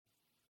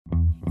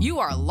You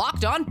are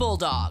Locked On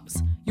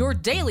Bulldogs, your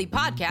daily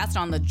podcast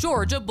on the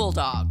Georgia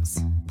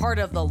Bulldogs. Part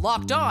of the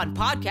Locked On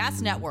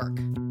Podcast Network.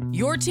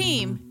 Your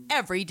team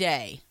every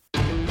day.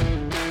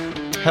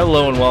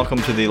 Hello and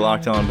welcome to the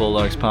Locked On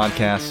Bulldogs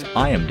podcast.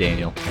 I am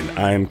Daniel. And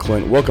I am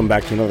Clint. Welcome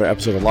back to another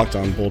episode of Locked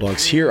On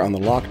Bulldogs here on the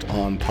Locked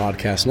On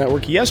Podcast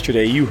Network.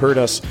 Yesterday, you heard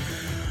us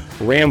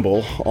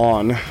ramble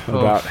on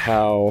about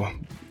how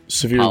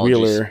Severe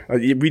Wheeler...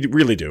 we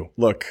really do.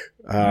 Look,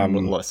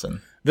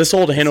 listen. This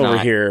old hen over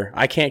here,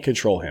 I can't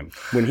control him.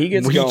 When he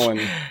gets going...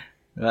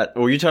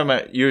 Were you talking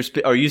about?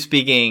 Are you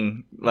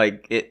speaking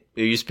like it?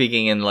 Are you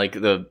speaking in like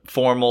the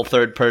formal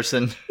third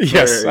person?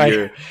 Yes,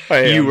 I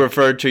am. You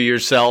refer to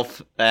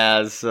yourself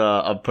as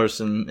a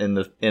person in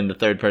the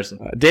third person.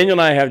 Daniel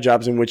and I have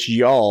jobs in which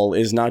y'all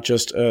is not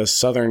just a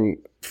Southern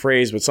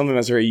phrase, but something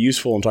that's very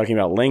useful in talking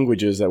about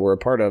languages that we're a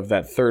part of,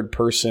 that third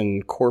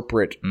person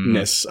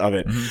corporateness of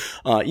it.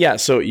 Mm-hmm.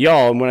 So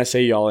y'all, and when I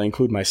say y'all, I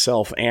include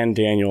myself and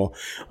Daniel.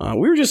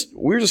 We were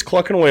just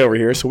clucking away over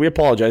here, so we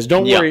apologize.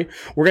 Don't worry,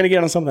 we're going to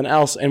get on something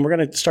else, and we're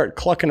going to start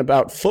clucking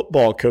about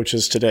football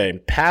coaches today.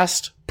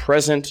 Past,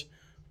 present,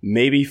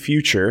 maybe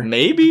future.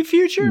 Maybe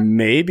future?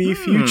 Maybe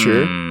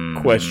future,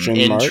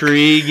 question mark.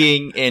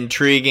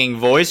 Intriguing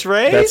voice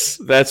raise?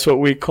 That's what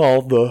we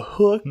call the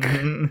hook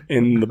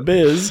in the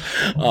biz.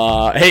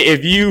 Hey,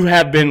 if you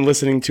have been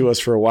listening to us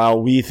for a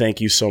while, we thank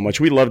you so much.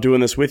 We love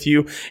doing this with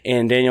you,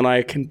 and Daniel and I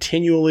are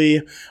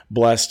continually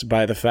blessed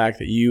by the fact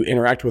that you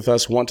interact with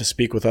us, want to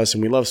speak with us,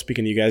 and we love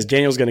speaking to you guys.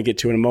 Daniel's going to get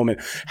to in a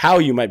moment how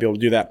you might be able to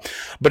do that.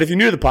 But if you're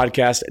new to the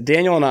podcast,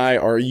 Daniel and I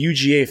are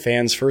UGA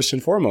fans first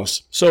and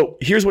foremost. So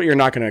here's what you're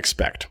not going to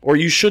expect, or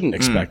you shouldn't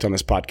expect on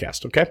this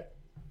podcast, okay?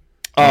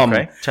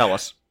 Okay, tell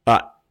us.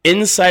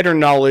 Insider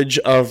knowledge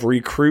of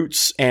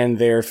recruits and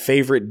their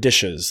favorite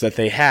dishes that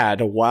they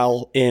had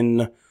while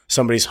in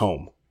somebody's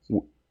home.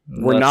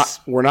 We're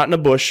not in a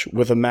bush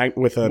with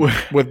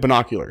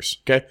binoculars,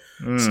 okay?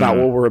 It's not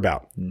what we're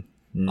about.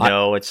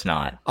 No, it's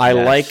not. I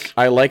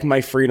like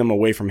my freedom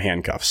away from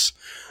handcuffs.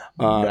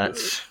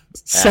 That's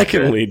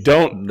secondly,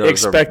 don't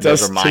expect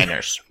us to... Those are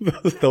minors.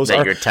 Those that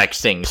are you're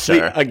texting,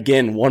 sir.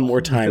 Again, one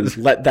more time.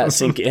 Let that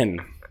sink in.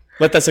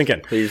 Let that sink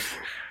in. Please.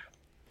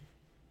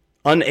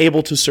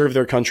 Unable to serve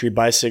their country,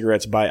 buy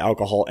cigarettes, buy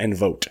alcohol, and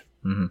vote.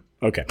 Mm-hmm.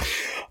 Okay.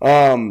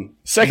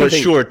 Second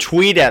thing, sure,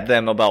 tweet at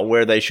them about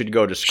where they should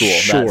go to school.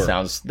 Sure.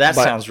 That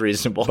sounds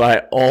reasonable.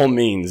 By all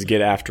means,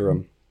 get after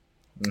them.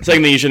 Mm-hmm.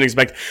 Second thing you shouldn't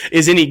expect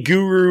is any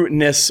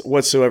guru-ness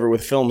whatsoever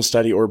with film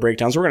study or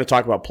breakdowns. We're going to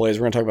talk about plays.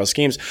 We're going to talk about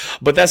schemes,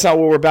 but that's not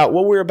what we're about.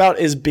 What we're about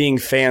is being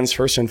fans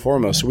first and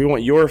foremost. So we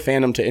want your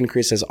fandom to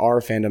increase as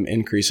our fandom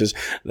increases.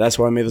 That's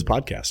why I made this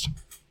podcast.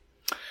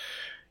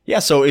 Yeah,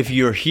 so if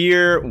you're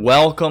here,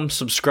 welcome.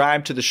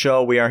 Subscribe to the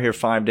show. We are here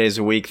 5 days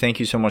a week. Thank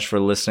you so much for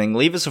listening.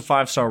 Leave us a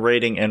 5-star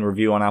rating and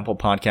review on Apple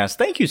Podcasts.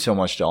 Thank you so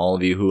much to all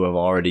of you who have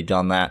already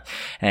done that.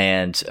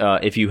 And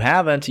if you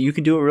haven't, you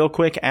can do it real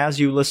quick as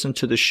you listen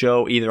to the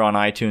show, either on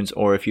iTunes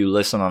or if you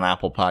listen on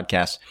Apple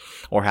Podcasts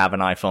or have an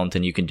iPhone,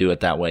 then you can do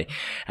it that way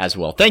as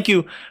well. Thank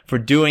you for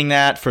doing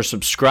that, for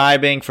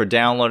subscribing, for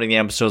downloading the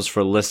episodes,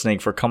 for listening,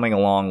 for coming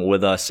along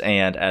with us.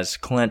 And as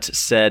Clint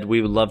said,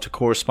 we would love to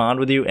correspond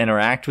with you,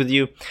 interact with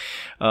you.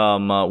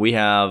 We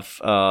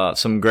have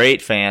some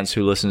great fans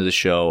who listen to the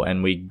show,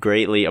 and we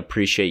greatly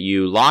appreciate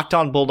you.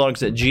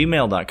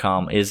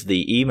 LockedOnBulldogs@gmail.com is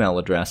the email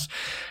address.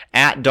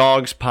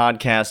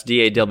 @DogsPodcast,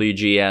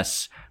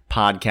 DAWGS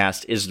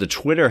podcast is the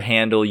Twitter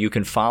handle. You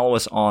can follow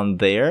us on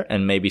there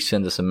and maybe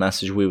send us a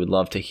message. We would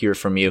love to hear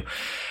from you.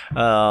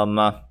 We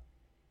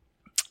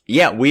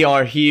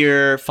are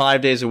here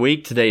 5 days a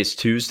week. Today is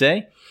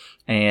Tuesday,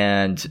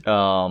 and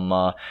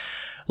a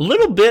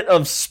little bit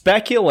of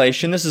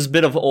speculation. This is a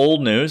bit of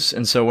old news,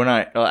 and so we're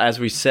not, as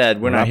we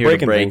said, we're not here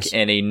to break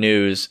any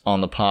news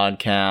on the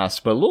podcast,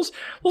 but a little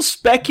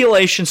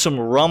speculation, some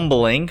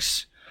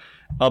rumblings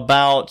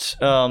about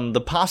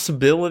the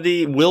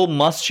possibility. Will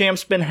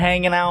Muschamp's been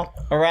hanging out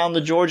around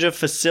the Georgia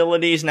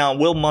facilities. Now,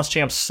 Will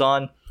Muschamp's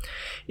son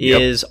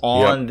is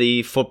on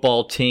the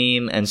football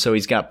team, and so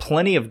he's got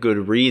plenty of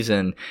good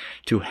reason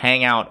to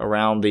hang out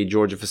around the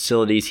Georgia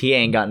facilities. He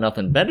ain't got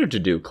nothing better to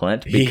do,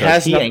 Clint,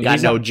 because he ain't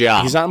got no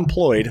job. He's not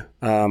employed,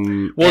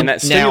 and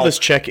that stimulus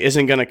check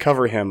isn't going to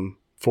cover him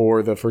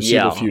for the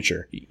foreseeable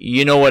future.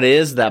 You know what it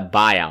is? That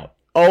buyout.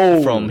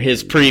 From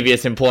his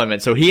previous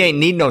employment. So he ain't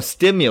need no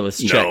stimulus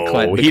check,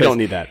 Clint. He don't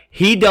need that.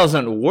 He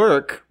doesn't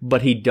work,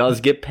 but he does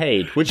get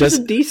paid, which is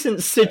a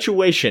decent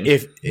situation.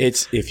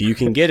 If you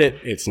can get it,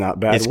 it's not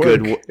bad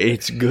work.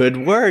 It's good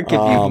work if you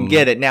can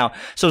get it. Now,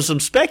 so some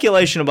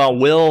speculation about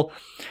Will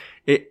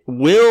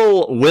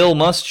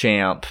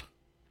Muschamp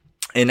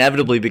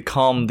inevitably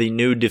become the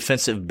new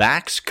defensive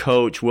backs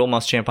coach. Will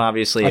Muschamp,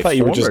 obviously, I thought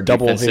you were just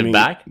double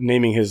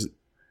naming his.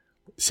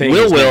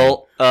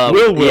 Will.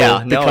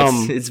 Yeah,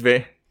 no,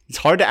 it's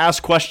hard to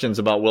ask questions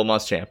about Will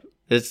Muschamp.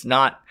 It's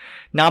not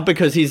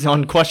because he's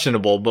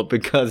unquestionable, but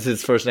because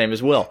his first name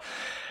is Will.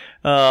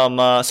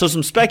 So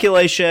some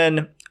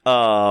speculation.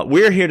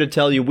 We're here to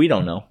tell you we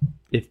don't know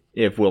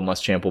if Will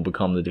Muschamp will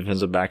become the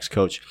defensive backs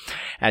coach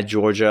at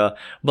Georgia.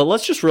 But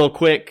let's just real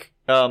quick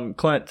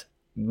Clint,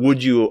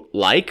 would you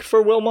like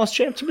for Will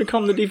Muschamp to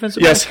become the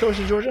defensive backs coach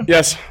in Georgia?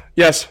 Yes.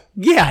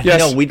 Yeah. Yes.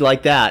 No, we'd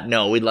like that.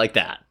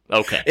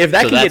 Okay. If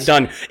that can get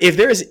done, if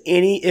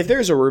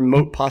there's a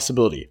remote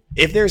possibility,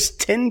 if there's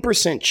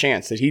 10%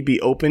 chance that he'd be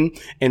open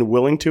and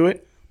willing to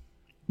it,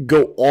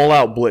 go all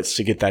out blitz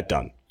to get that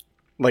done.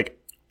 Like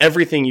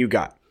everything you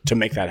got to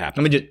make that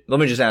happen. Let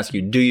me just ask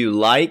you, do you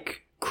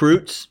like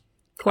Kreutz?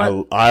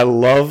 I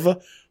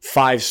love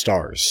 5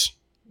 stars.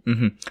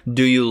 Mm-hmm.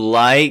 Do you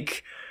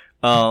like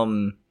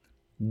proven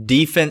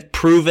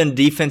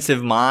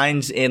defensive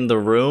minds in the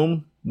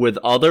room with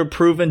other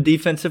proven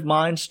defensive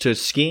minds to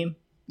scheme?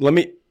 Let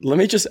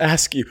me just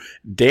ask you,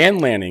 Dan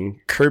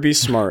Lanning, Kirby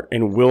Smart,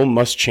 and Will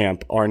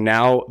Muschamp are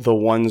now the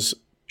ones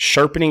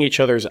sharpening each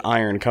other's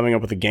iron, coming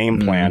up with a game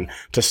plan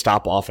to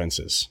stop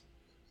offenses.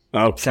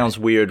 Oh, sounds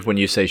weird when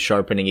you say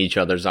sharpening each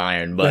other's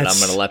iron, but I'm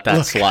going to let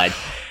that slide.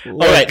 All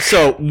right,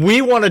 so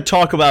we want to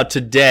talk about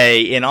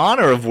today, in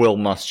honor of Will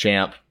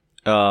Muschamp,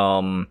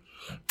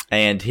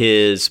 and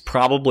his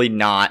probably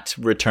not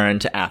return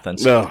to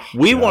Athens.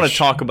 We want to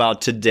talk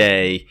about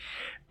today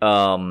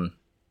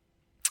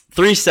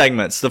 3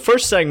 segments. The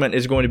first segment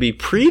is going to be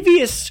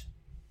previous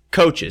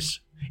coaches,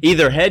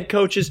 either head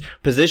coaches,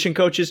 position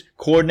coaches,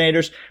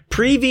 coordinators,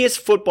 previous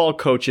football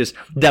coaches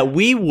that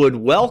we would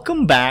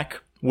welcome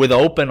back with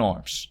open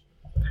arms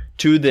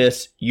to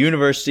this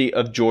University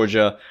of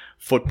Georgia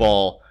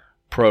football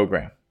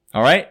program.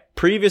 All right?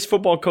 Previous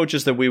football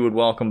coaches that we would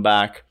welcome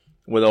back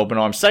with open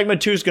arms.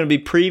 Segment 2 is going to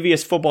be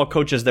previous football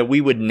coaches that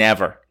we would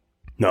never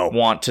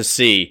want to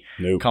see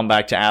come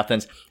back to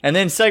Athens. And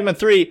then segment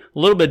 3, a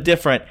little bit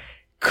different.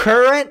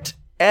 Current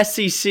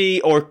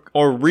SEC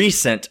or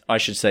recent, I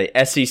should say,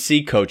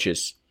 SEC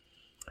coaches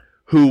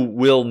who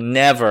will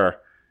never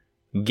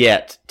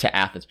get to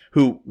Athens,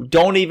 who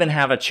don't even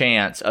have a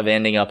chance of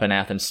ending up in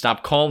Athens.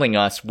 Stop calling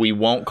us. We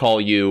won't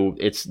call you.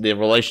 The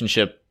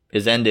relationship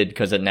is ended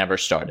because it never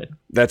started.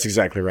 That's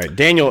exactly right.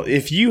 Daniel,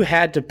 if you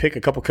had to pick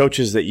a couple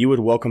coaches that you would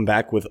welcome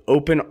back with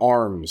open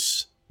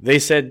arms, they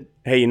said,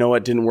 hey, you know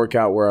what? Didn't work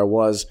out where I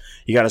was.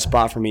 You got a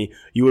spot for me.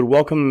 You would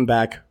welcome them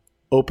back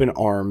open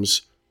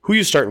arms. Who are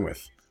you starting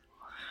with?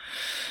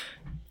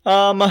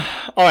 All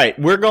right.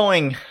 We're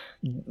going.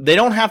 They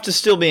don't have to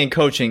still be in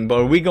coaching, but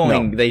are we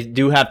going? No. They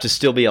do have to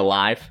still be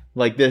alive.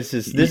 Like this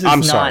is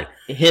not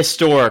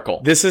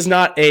historical. This is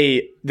not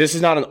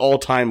an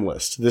all-time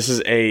list. This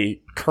is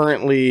a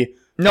currently.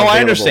 No, I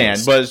understand,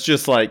 list. But it's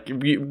just like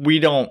we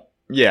don't.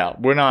 Yeah,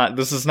 we're not.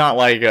 This is not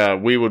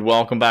like we would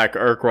welcome back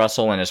Irk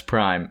Russell in his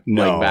prime,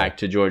 back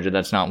to Georgia.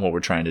 That's not what we're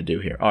trying to do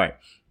here. All right.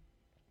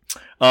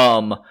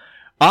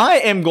 I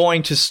am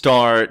going to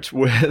start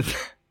with.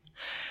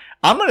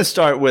 I'm going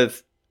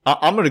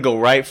to go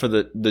right for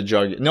the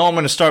jug. No, I'm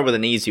going to start with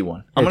an easy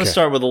one. I'm going to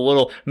start with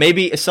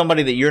maybe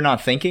somebody that you're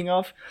not thinking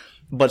of,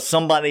 but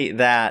somebody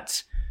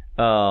that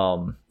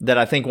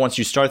I think once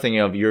you start thinking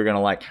of, you're going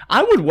to like.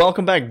 I would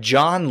welcome back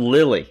John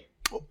Lilly.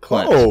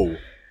 Clint. Oh.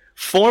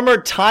 Former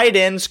tight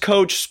ends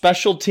coach,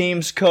 special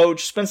teams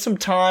coach, spent some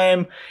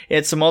time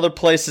at some other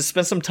places,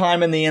 spent some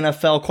time in the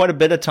NFL, quite a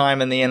bit of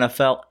time in the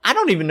NFL. I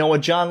don't even know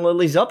what John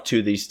Lilly's up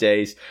to these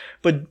days,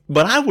 but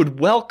I would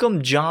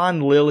welcome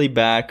John Lilly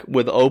back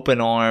with open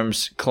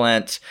arms,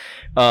 Clint.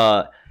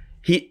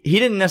 He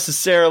didn't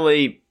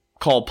necessarily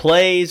call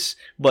plays,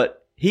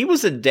 but he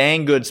was a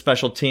dang good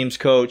special teams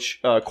coach,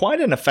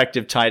 quite an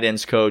effective tight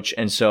ends coach.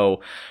 And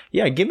so,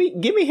 yeah, give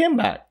me him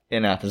back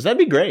in Athens. That'd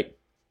be great.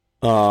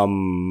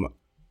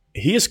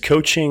 He is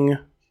coaching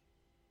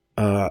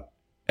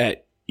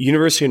at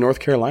University of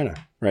North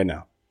Carolina right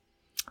now.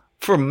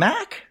 For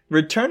Mac?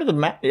 Return to the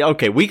Mac?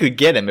 Okay, we could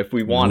get him if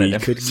we wanted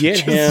him. We could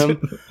get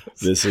him.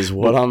 This is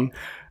what I'm...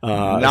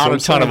 not a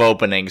ton of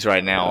openings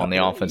right now on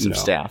the offensive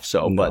staff,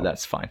 but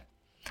that's fine.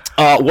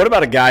 What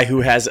about a guy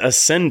who has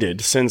ascended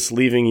since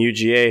leaving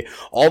UGA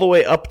all the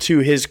way up to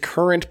his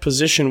current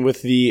position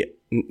with the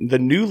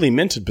newly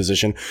minted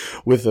position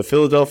with the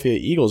Philadelphia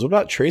Eagles? What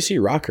about Tracy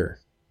Rocker?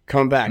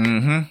 Coming back.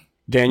 Mm-hmm.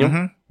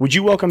 Daniel, would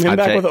you welcome him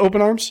back with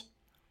open arms?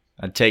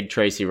 I'd take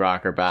Tracy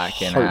Rocker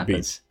back in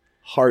Athens.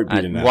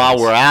 Heartbeat in Athens. While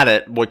we're at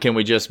it, what can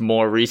we just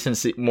more recent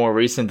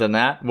than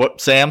that?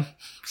 What, Sam?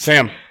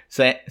 Sam?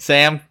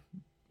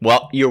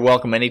 Well, you're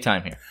welcome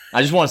anytime here.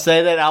 I just want to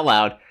say that out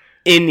loud.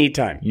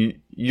 Anytime.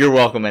 You're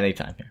welcome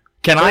anytime here.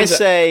 Can I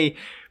say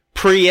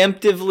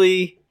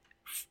preemptively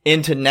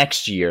into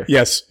next year?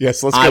 Yes.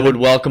 Let's go. I would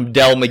welcome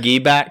Dell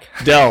McGee back.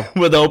 Dell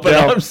with open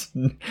arms.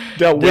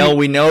 Dell,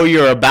 we know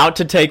you're about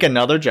to take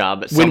another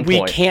job at some point.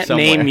 When we can't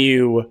name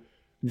you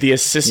the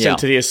assistant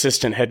to the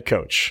assistant head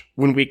coach,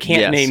 when we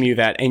can't name you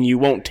that and you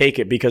won't take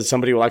it because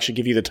somebody will actually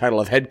give you the title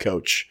of head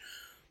coach,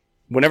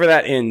 whenever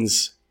that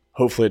ends,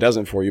 hopefully it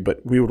doesn't for you,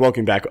 but we would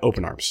welcome back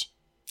open arms.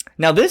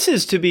 Now, this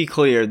is, to be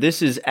clear,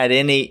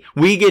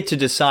 we get to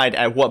decide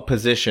at what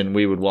position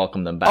we would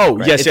welcome them back. Oh,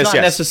 right? yes, it's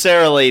not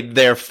necessarily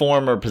their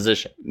former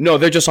position. No,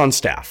 they're just on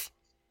staff.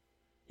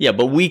 Yeah,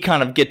 but we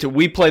kind of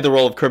we play the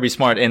role of Kirby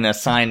Smart in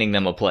assigning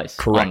them a place.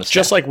 Correct.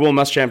 Just like Will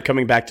Muschamp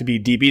coming back to be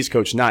DB's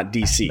coach, not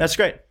DC. That's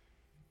great.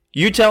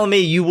 You telling me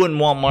you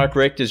wouldn't want Mark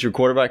Richt as your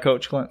quarterback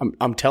coach, Clint?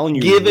 I'm telling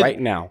you right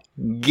now.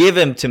 Give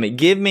him to me.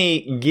 Give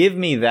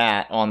me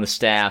that on the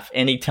staff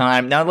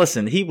anytime. Now,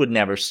 listen, he would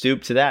never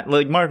stoop to that.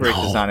 Like, Mark Richt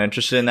is not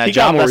interested in that He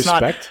job. got more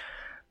respect.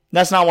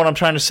 That's not what I'm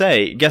trying to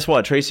say. Guess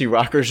what? Tracy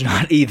Rocker's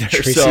not either.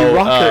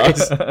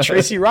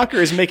 Tracy Rocker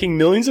is making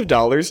millions of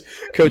dollars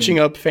coaching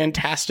up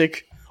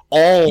fantastic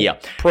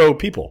pro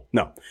people.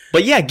 No.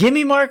 But yeah, give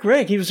me Mark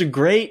Richt. He was a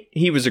great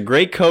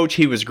coach.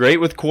 He was great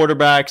with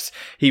quarterbacks.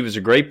 He was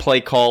a great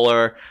play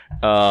caller.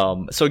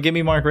 So give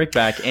me Mark Richt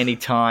back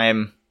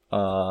anytime,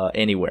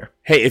 anywhere.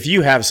 Hey, if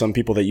you have some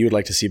people that you would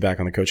like to see back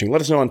on the coaching,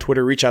 let us know on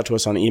Twitter. Reach out to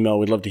us on email.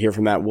 We'd love to hear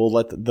from that. We'll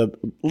let the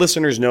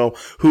listeners know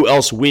who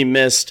else we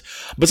missed.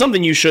 But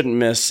something you shouldn't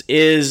miss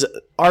is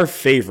our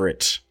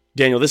favorite.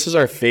 Daniel, this is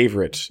our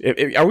favorite.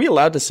 Are we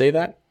allowed to say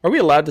that? Are we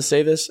allowed to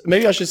say this?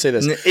 Maybe I should say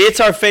this. It's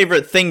our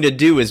favorite thing to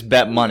do is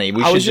bet money.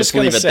 We should just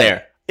leave it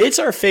there. It's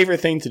our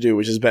favorite thing to do,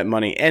 which is bet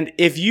money. And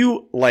if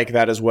you like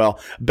that as well,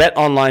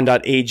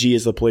 betonline.ag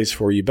is the place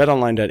for you.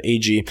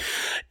 Betonline.ag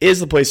is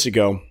the place to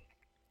go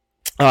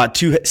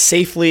to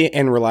safely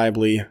and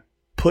reliably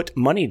put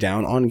money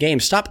down on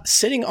games. Stop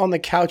sitting on the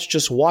couch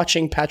just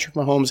watching Patrick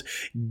Mahomes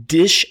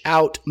dish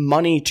out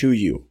money to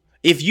you.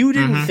 If you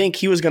didn't think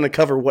he was going to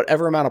cover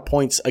whatever amount of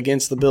points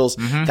against the Bills,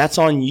 that's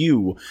on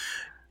you.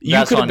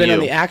 You could have been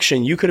on the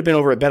action. You could have been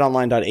over at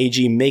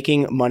betonline.ag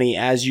making money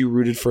as you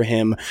rooted for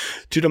him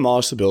to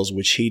demolish the Bills,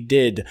 which he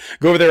did.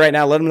 Go over there right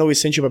now. Let them know we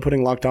sent you by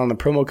putting Locked On the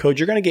promo code.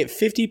 You're going to get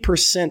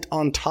 50%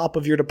 on top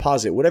of your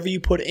deposit. Whatever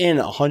you put in,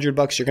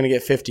 $100, you're going to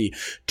get 50.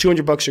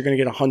 $200, you're going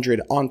to get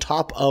 100 on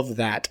top of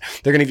that.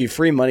 They're going to give you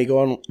free money.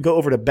 Go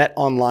over to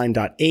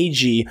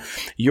betonline.ag,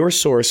 your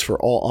source for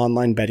all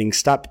online betting.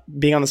 Stop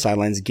being on the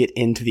sidelines. Get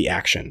into the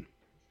action.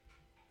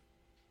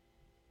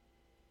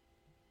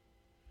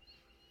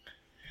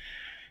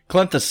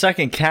 Clint, the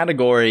second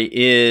category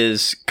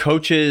is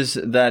coaches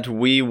that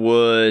we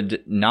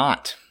would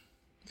not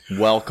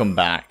welcome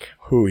back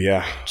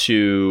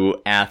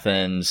to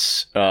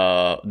Athens.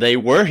 They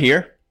were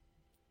here.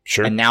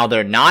 Sure. And now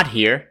they're not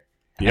here.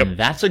 Yep. And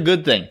that's a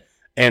good thing.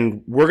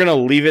 And we're going to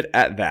leave it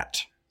at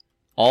that.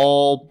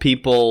 All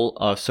people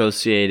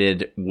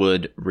associated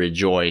would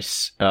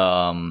rejoice.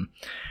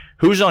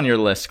 Who's on your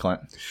list, Clint?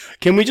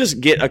 Can we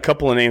just get a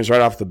couple of names right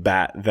off the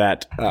bat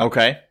that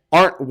okay.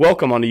 aren't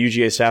welcome on the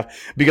UGA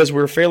staff, because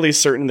we're fairly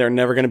certain they're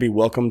never going to be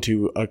welcome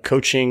to a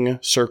coaching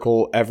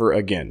circle ever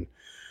again.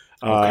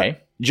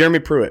 Okay. Jeremy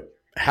Pruitt,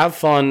 have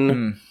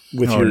fun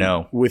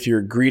with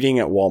your greeting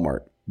at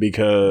Walmart,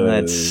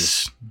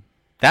 because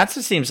that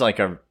seems like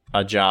a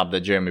job that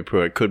Jeremy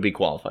Pruitt could be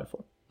qualified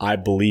for. I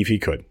believe he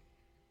could.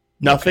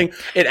 Nothing.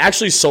 Okay. It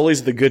actually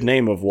sullies the good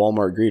name of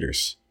Walmart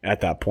greeters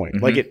at that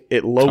point. Like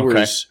it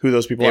lowers who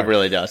those people are. It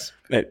really does.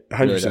 100%.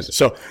 Really does.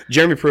 So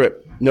Jeremy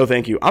Pruitt, no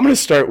thank you. I'm going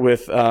to start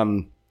with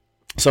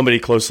somebody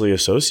closely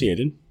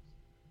associated.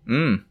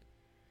 Hey,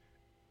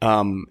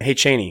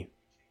 Chaney.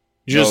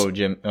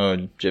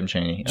 Jim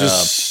Chaney.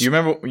 You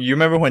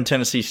remember when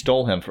Tennessee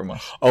stole him from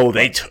us? Oh,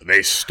 they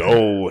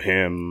stole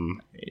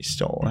him. They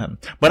stole him.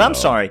 But I'm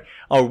sorry.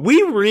 Are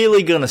we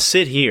really going to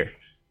sit here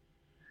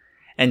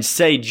and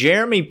say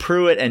Jeremy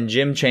Pruitt and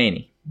Jim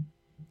Chaney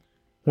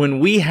when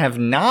we have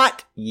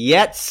not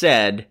yet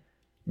said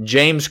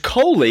James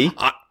Coley?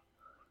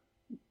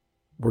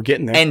 We're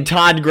getting there. And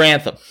Todd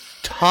Grantham.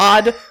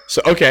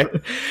 So, okay.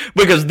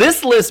 Because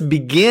this list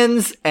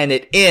begins and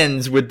it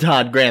ends with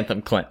Todd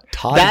Grantham, Clint.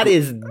 That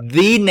is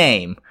the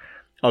name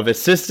of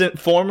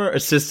former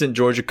assistant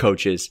Georgia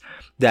coaches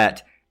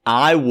that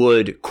I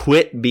would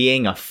quit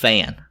being a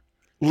fan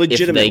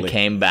legitimately if they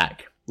came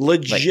back.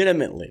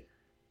 Legitimately.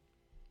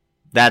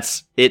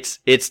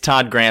 It's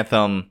Todd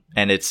Grantham,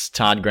 and it's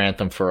Todd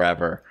Grantham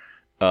forever.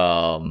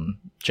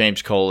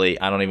 James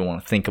Coley, I don't even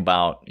want to think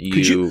about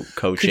you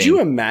coaching. Could you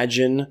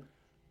imagine?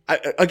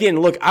 Again,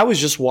 look, I was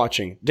just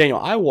watching. Daniel,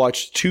 I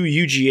watched two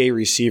UGA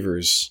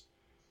receivers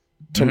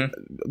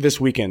this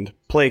weekend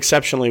play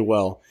exceptionally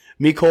well.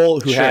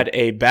 Mecole, who had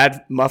a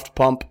bad muffed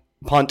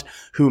punt,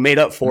 who made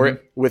up for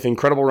it with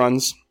incredible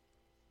runs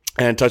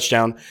and a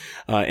touchdown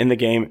in the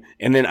game.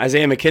 And then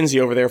Isaiah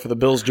McKenzie over there for the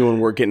Bills doing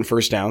work, getting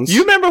first downs.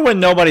 You remember when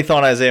nobody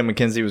thought Isaiah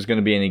McKenzie was going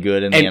to be any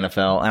good in the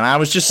NFL? And I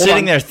was just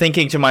sitting there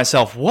thinking to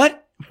myself,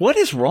 what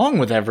is wrong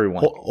with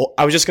everyone?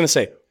 I was just going to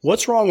say,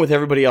 what's wrong with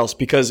everybody else?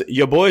 Because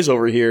your boys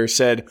over here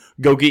said,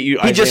 go get you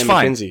Isaiah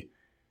McKenzie.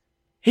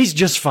 He's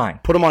just fine.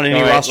 Put him on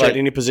any roster at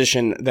any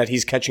position that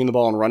he's catching the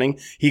ball and running.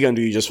 He's going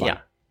to do just fine. Yeah.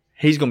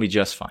 He's going to be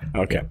just fine.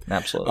 Okay. Yeah,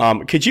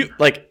 absolutely. Could you,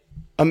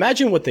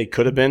 imagine what they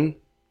could have been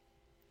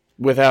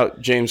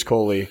without James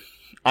Coley?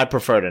 I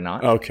prefer to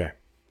not. Okay.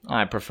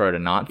 I prefer to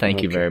not.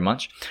 Thank you very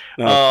much.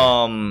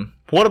 Okay.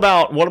 What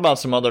about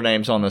some other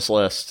names on this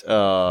list,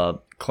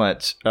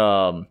 Clint?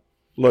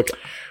 Look,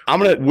 I'm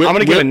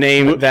gonna give a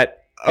name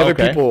that other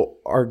people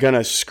are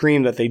gonna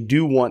scream that they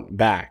do want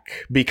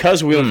back,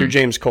 because we went through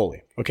James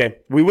Coley. Okay,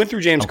 we went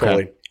through James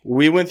Coley.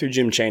 We went through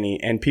Jim Chaney,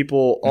 and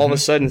people all of a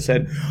sudden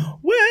said,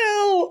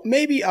 "Well,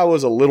 maybe I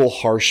was a little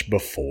harsh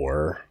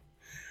before.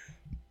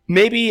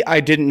 Maybe I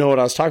didn't know what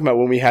I was talking about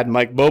when we had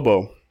Mike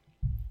Bobo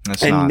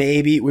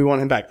Maybe we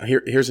want him back.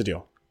 Here's the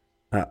deal.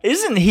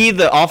 Isn't he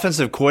the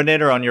offensive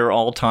coordinator on your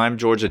all-time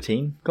Georgia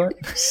team, Clint?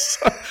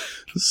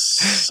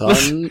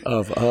 Son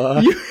of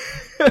a...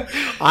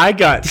 I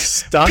got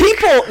stuck.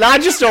 People, I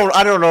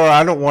don't know.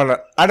 I don't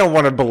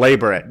want to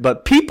belabor it,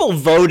 but people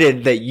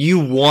voted that you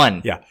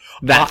won. Yeah.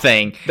 That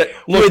thing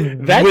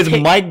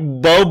with Mike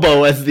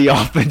Bobo as the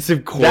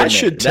offensive coordinator. That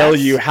should tell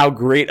you how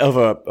great of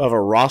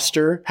a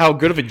roster, how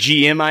good of a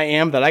GM I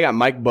am that I got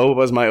Mike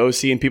Bobo as my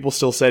OC, and people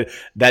still said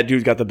that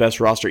dude's got the best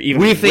roster.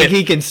 Even we think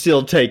he can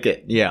still take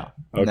it. Yeah.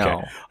 Okay.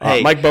 No.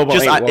 Hey, Mike Bobo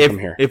ain't welcome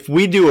here. If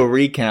we do a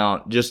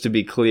recount, just to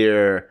be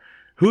clear,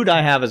 who'd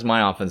I have as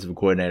my offensive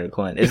coordinator,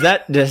 Clint? Has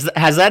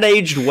that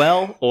aged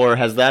well, or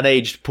has that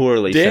aged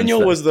poorly?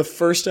 Daniel was the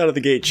first out of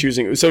the gate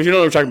choosing. So if you know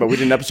what we're talking about, we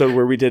did an episode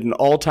where we did an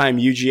all-time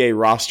UGA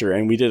roster,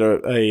 and we did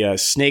a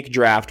snake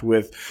draft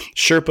with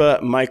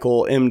Sherpa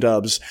Michael M.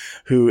 Dubs,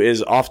 who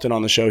is often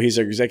on the show. He's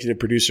our executive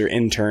producer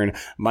intern,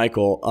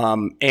 Michael.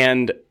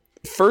 And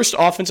first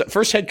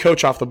head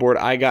coach off the board,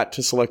 I got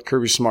to select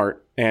Kirby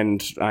Smart,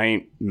 and I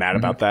ain't mad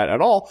about that at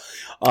all.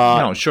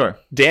 No, sure.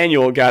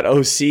 Daniel got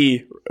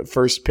OC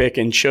first pick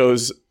and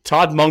chose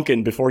Todd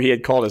Monken before he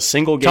had called a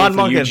single game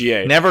for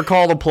UGA. Never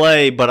called a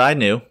play, but I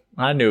knew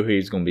he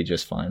was going to be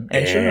just fine.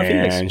 And sure enough, he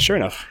is. And sure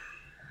enough.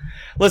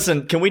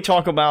 Listen, can we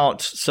talk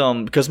about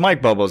because Mike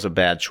Bobo's a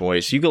bad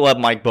choice. You could let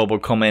Mike Bobo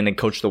come in and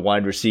coach the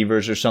wide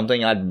receivers or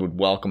something. I would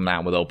welcome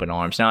that with open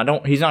arms.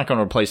 Now, he's not going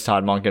to replace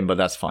Todd Monken, but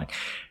that's fine.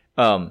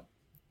 How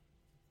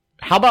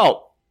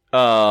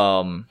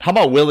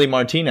about Willie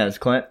Martinez,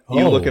 Clint?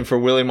 You looking for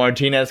Willie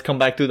Martinez to come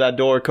back through that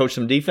door, coach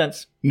some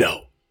defense?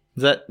 No.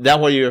 Is that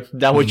what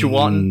you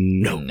want?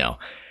 No.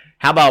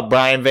 How about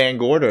Brian Van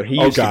Gorder? He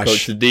used to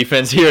coach the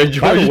defense here in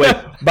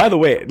Georgia. By the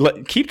way,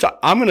 keep talking.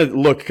 I'm going to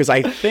look because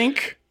I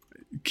think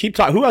keep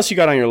talking. Who else you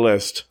got on your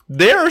list?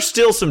 There are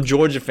still some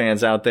Georgia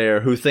fans out there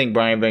who think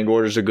Brian Van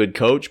Gorder's a good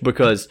coach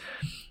because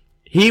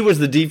he was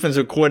the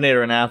defensive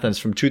coordinator in Athens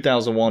from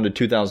 2001 to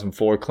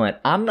 2004, Clint.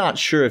 I'm not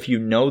sure if you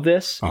know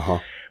this,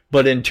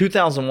 but in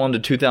 2001 to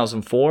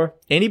 2004,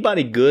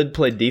 anybody good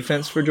played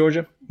defense for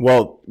Georgia?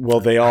 Well,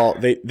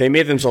 they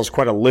made themselves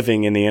quite a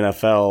living in the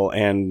NFL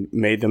and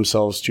made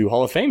themselves to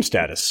Hall of Fame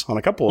status on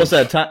a couple. What's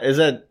that? Is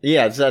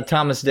that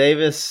Thomas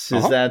Davis?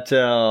 Is that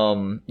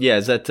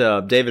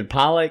David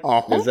Pollock?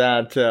 Is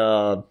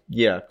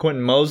that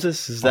Quentin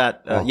Moses? Is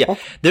that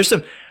There's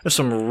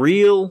some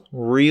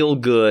real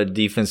good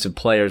defensive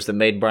players that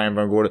made Brian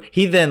Van Gorder.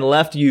 He then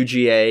left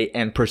UGA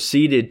and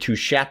proceeded to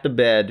shat the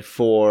bed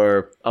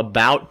for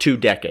about 2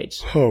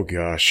 decades. Oh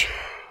gosh.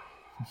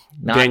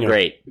 Not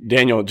great.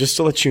 Daniel, just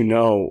to let you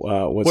know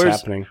what's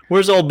happening.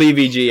 Where's old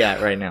BVG at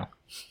right now?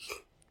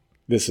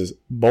 This is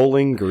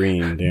Bowling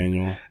Green,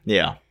 Daniel.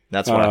 Yeah,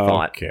 that's what I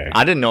thought. Okay.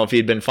 I didn't know if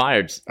he'd been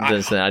fired. I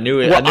knew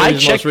his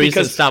most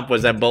recent stop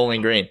was at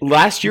Bowling Green.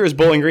 Last year is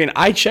Bowling Green.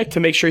 I checked to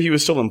make sure he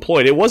was still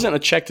employed. It wasn't a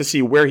check to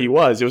see where he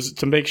was. It was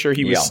to make sure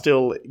he was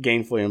still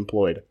gainfully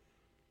employed.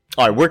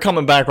 All right, we're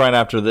coming back right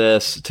after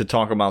this to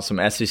talk about some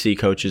SEC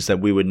coaches that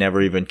we would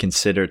never even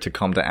consider to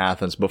come to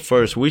Athens. But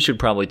first, we should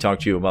probably talk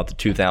to you about the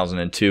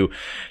 2002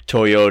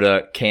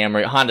 Toyota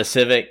Camry. Honda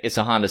Civic. It's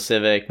a Honda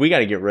Civic. We got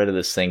to get rid of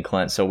this thing,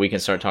 Clint, so we can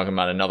start talking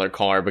about another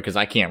car because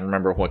I can't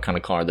remember what kind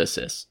of car this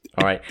is.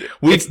 All right.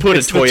 We've put a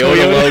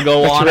Toyota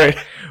logo on it.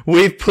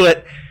 We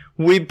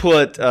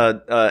put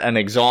an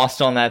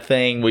exhaust on that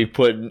thing. We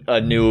put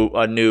a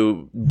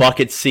new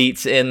bucket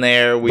seats in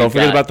there. Don't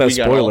forget about that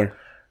spoiler.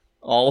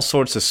 All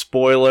sorts of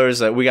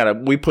spoilers.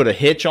 We put a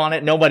hitch on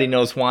it. Nobody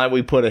knows why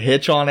we put a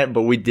hitch on it,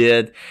 but we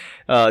did,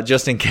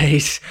 just in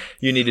case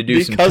you need to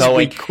do some towing. Because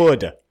we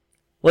could.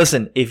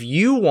 Listen, if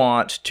you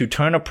want to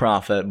turn a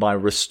profit by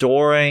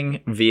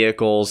restoring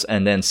vehicles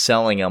and then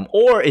selling them,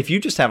 or if you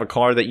just have a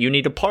car that you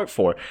need a part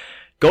for,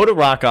 go to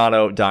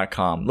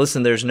rockauto.com.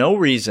 Listen, there's no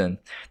reason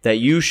that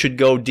you should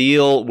go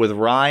deal with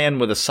Ryan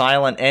with a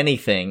silent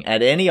anything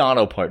at any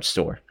auto parts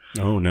store.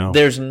 Oh, no.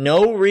 There's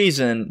no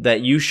reason that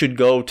you should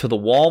go to the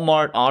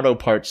Walmart auto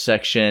parts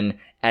section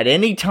at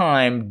any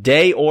time,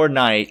 day or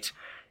night.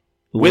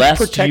 With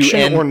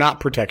protection or not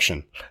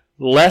protection.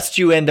 Lest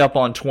you end up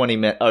on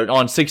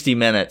 60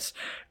 Minutes.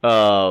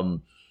 Go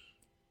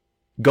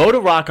to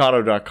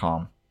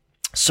rockauto.com.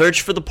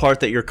 Search for the part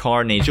that your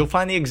car needs. You'll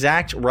find the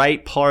exact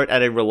right part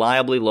at a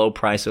reliably low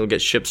price. It'll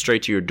get shipped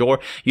straight to your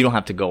door. You don't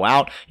have to go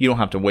out. You don't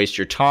have to waste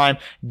your time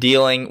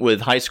dealing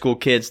with high school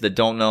kids that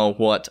don't know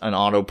what an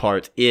auto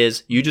part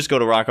is. You just go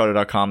to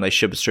rockauto.com. They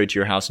ship it straight to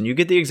your house, and you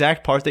get the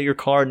exact part that your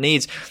car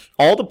needs.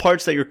 All the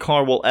parts that your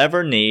car will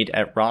ever need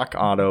at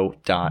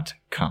rockauto.com.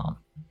 All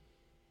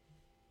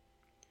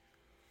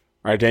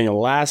right, Daniel,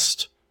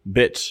 last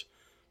bit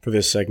for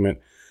this segment.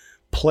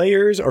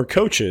 Players or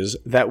coaches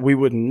that we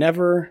would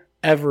never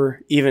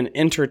ever even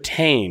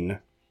entertain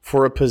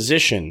for a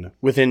position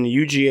within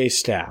UGA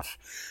staff.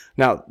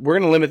 Now, we're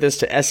going to limit this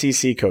to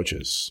SEC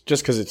coaches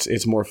just because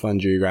it's more fun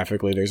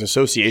geographically. There's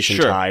association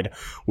tied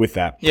with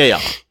that. Yeah.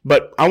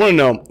 But I want to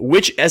know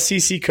which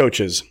SEC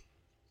coaches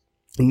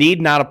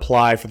need not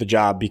apply for the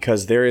job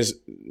because there is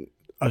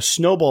a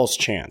snowball's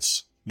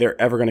chance they're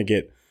ever going to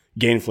get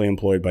gainfully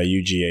employed by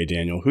UGA,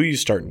 Daniel. Who are you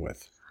starting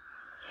with?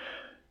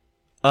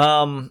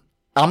 I'm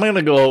going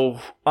to go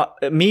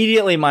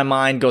immediately. My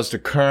mind goes to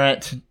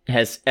current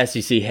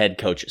SEC head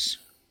coaches.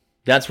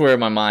 That's where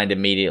my mind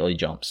immediately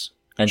jumps.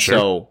 And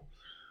so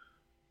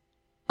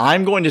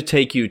I'm going to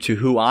take you to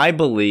who I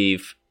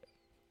believe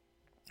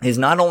is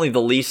not only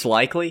the least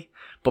likely,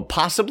 but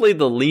possibly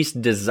the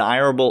least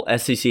desirable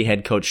SEC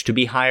head coach to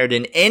be hired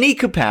in any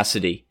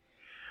capacity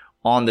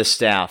on the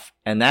staff.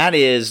 And that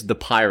is the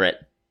Pirate,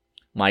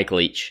 Mike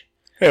Leach.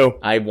 Hey-o.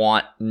 I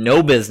want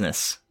no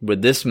business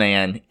with this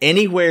man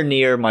anywhere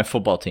near my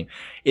football team.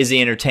 Is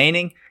he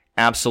entertaining?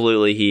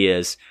 Absolutely he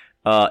is.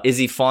 Is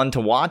he fun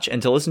to watch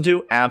and to listen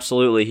to?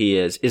 Absolutely he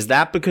is. Is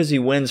that because he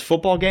wins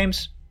football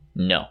games?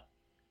 No.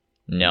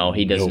 No,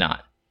 he does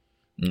not.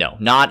 No,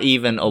 not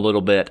even a little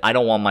bit. I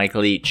don't want Mike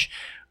Leach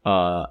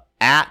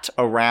at,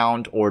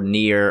 around, or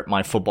near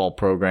my football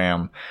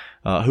program.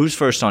 Who's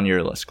first on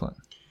your list, Clint?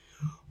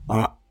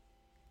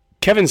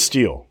 Kevin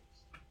Steele.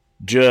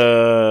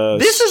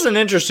 This is an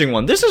interesting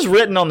one. This is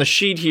written on the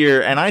sheet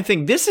here, and I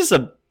think this is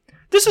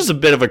a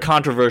bit of a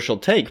controversial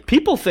take.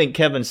 People think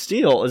Kevin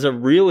Steele is a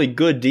really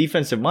good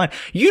defensive mind.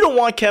 You don't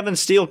want Kevin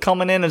Steele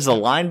coming in as a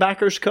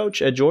linebackers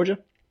coach at Georgia?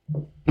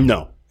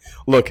 No.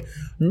 Look.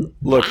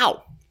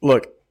 Wow.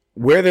 Look,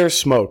 where there's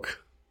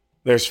smoke,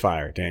 there's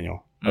fire,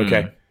 Daniel.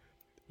 Okay?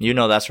 You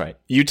know that's right.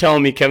 You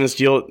telling me Kevin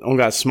Steele don't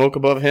got smoke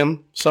above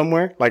him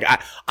somewhere? Like,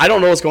 I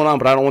don't know what's going on,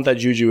 but I don't want that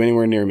juju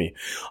anywhere near me.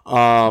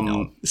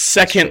 No,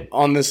 second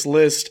on this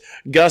list,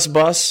 Gus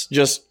Bus,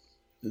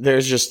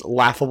 there's just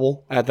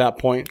laughable at that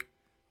point.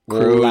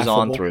 Cruise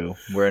on through.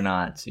 We're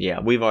not. Yeah,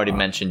 we've already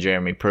mentioned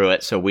Jeremy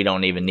Pruitt, so we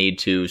don't even need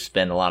to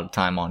spend a lot of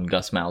time on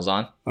Gus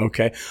Malzahn.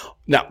 Okay.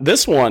 Now,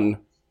 this one,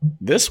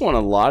 a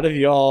lot of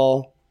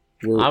y'all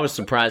were... I was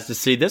surprised to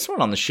see this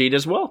one on the sheet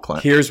as well,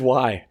 Clint. Here's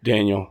why,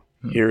 Daniel.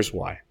 Here's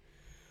why.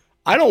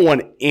 I don't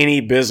want any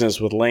business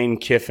with Lane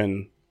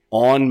Kiffin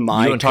on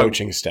my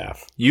coaching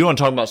staff. You want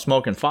to talk about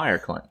smoke and fire,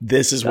 Clint?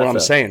 This is what I'm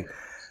saying.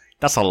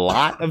 That's a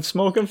lot of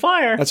smoke and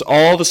fire. That's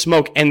all the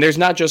smoke. And there's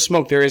not just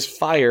smoke. There is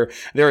fire.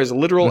 There is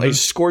a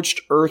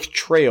scorched earth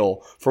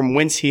trail from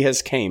whence he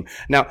has came.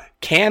 Now,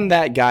 can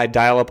that guy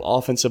dial up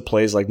offensive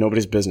plays like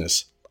nobody's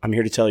business? I'm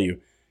here to tell you,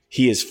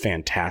 he is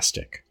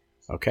fantastic.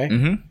 Okay?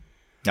 Mm-hmm.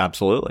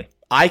 Absolutely.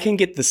 I can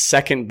get the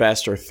second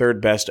best or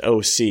third best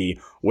OC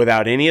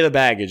without any of the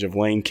baggage of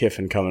Lane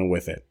Kiffin coming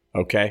with it.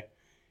 Okay?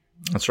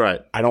 That's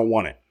right. I don't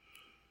want it.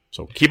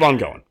 So keep on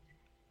going.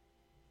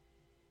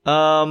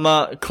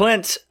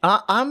 Clint,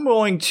 I'm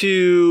going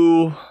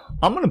to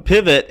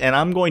pivot, and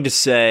I'm going to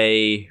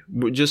say,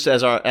 just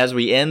as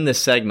we end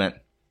this segment,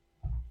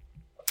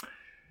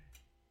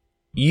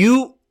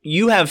 you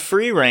have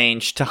free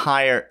range to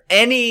hire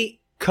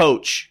any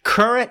coach,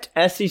 current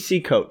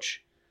SEC coach,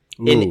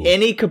 in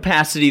any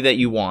capacity that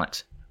you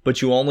want,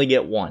 but you only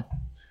get one.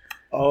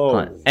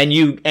 Oh, and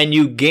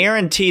you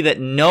guarantee that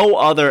no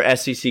other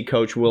SEC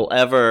coach will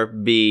ever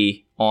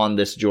be on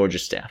this Georgia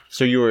staff.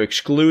 So you are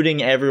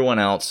excluding everyone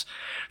else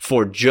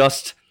for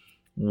just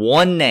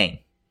one name,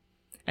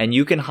 and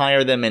you can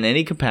hire them in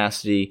any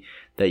capacity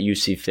that you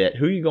see fit.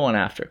 Who are you going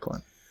after,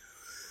 Clint?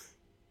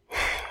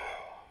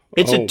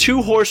 It's a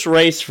two-horse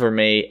race for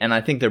me, and I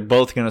think they're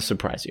both going to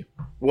surprise you.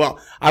 Well,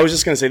 I was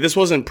just going to say this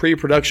wasn't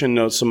pre-production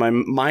notes, so my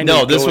mind.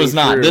 No, this was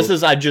not. Through. This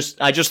is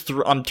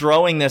I'm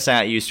throwing this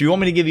at you. So you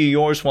want me to give you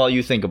yours while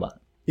you think about it?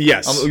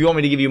 Yes. You want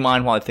me to give you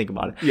mine while I think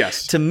about it?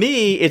 Yes. To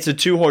me, it's a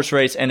two-horse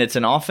race, and it's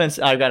an offense.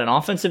 I've got an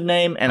offensive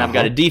name, and I've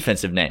got a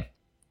defensive name.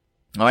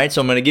 All right,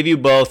 so I'm going to give you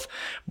both,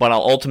 but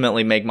I'll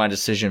ultimately make my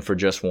decision for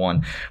just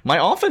one. My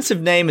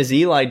offensive name is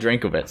Eli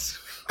Drinkwitz.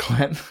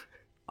 Clint.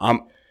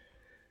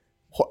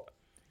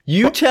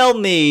 You tell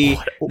me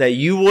that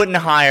you wouldn't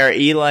hire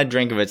Eli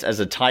Drinkwitz as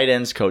a tight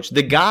ends coach.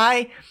 The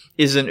guy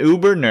is an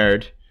uber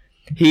nerd.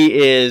 He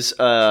is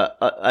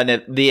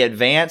the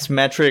advanced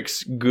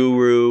metrics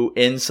guru,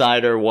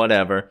 insider,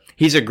 whatever.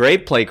 He's a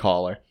great play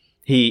caller.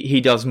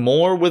 He does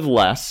more with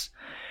less.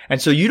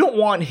 And so you don't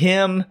want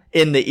him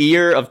in the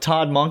ear of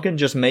Todd Monken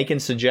just making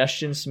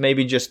suggestions,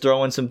 maybe just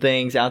throwing some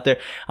things out there.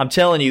 I'm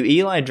telling you,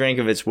 Eli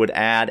Drinkwitz would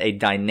add a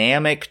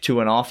dynamic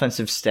to an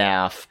offensive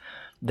staff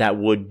that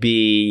would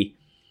be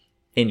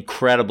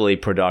incredibly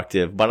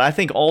productive. But I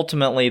think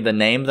ultimately the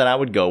name that I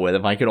would go with,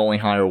 if I could only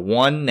hire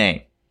one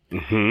name,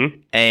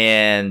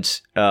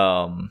 and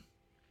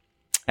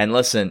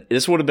listen,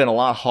 this would have been a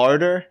lot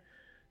harder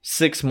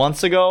 6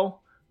 months ago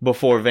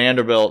before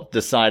Vanderbilt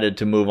decided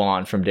to move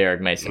on from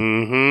Derek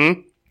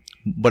Mason.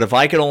 But if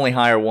I could only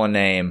hire one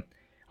name,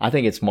 I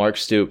think it's Mark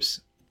Stoops.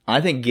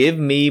 I think give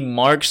me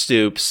Mark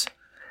Stoops,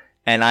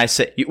 and I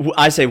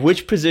say,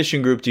 which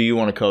position group do you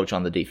want to coach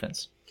on the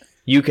defense?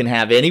 You can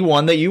have any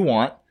one that you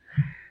want,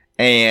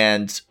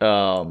 and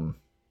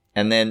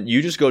then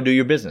you just go do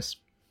your business.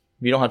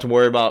 You don't have to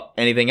worry about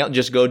anything else.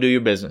 Just go do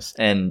your business,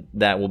 and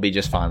that will be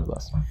just fine with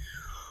us.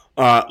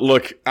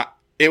 Look,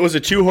 it was a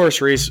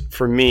two-horse race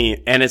for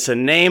me, and it's a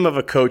name of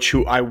a coach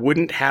who I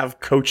wouldn't have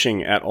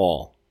coaching at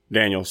all,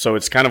 Daniel. So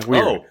it's kind of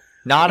weird. Oh,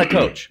 not a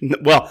coach.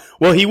 Well,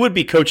 he would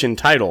be coach in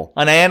title.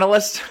 An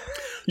analyst?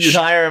 You'd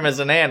hire him as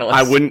an analyst.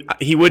 I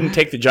wouldn't. He wouldn't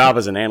take the job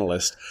as an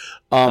analyst.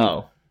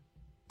 I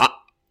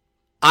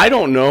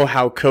don't know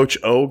how Coach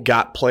O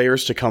got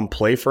players to come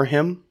play for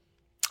him.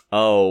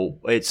 Oh,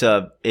 it's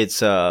a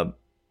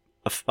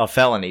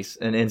felonies,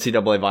 an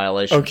NCAA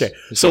violation. Okay,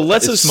 so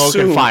let's assume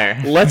smoke and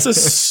fire. Let's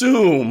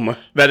assume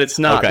that it's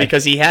not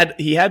because he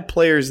had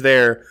players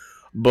there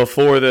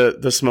before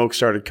the smoke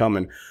started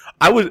coming.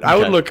 I would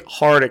look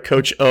hard at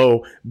Coach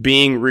O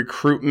being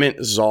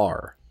recruitment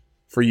czar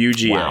for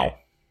UGA. Wow.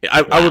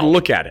 I would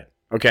look at it.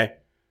 Okay,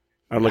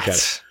 I'd look at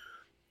it.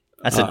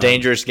 That's a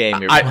dangerous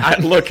game.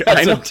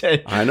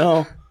 I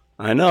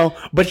know,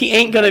 but he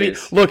ain't gonna be.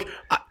 Look.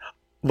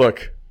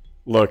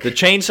 The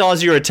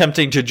chainsaws you're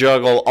attempting to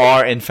juggle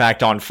are in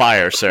fact on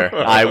fire, sir.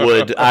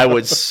 I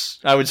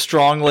would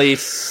strongly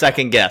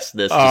second guess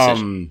this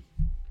decision.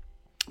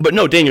 But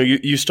no, Daniel,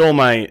 you stole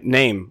my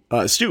name.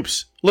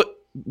 Stoops. Look,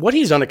 what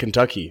he's done at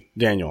Kentucky,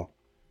 Daniel,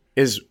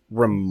 is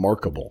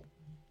remarkable.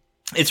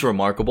 It's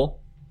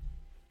remarkable,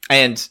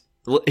 and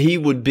he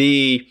would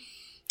be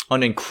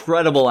an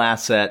incredible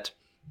asset.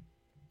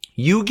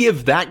 You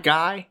give that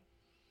guy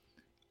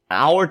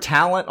our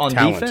talent on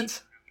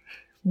defense.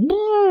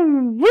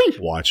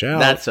 Watch out.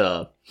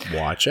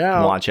 Watch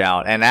out. Watch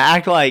out. And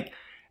act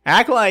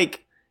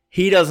like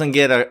he doesn't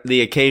get the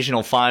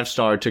occasional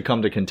 5-star to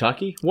come to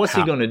Kentucky. What's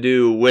he going to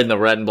do when the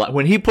red and black?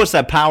 When he puts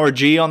that power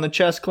G on the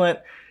chest, Clint,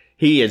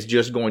 he is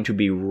just going to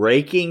be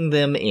raking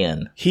them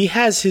in. He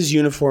has his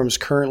uniforms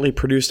currently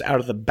produced out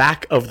of the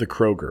back of the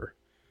Kroger.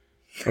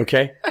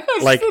 Okay?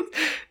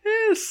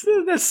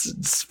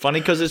 It's funny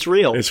because it's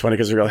real. It's funny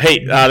because it's real.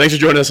 Hey, thanks for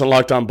joining us on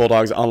Locked On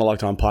Bulldogs on the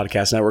Locked On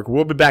Podcast Network.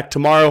 We'll be back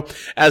tomorrow,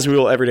 as we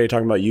will every day,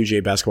 talking about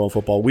UGA basketball and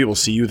football. We will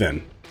see you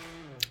then.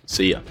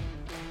 See ya.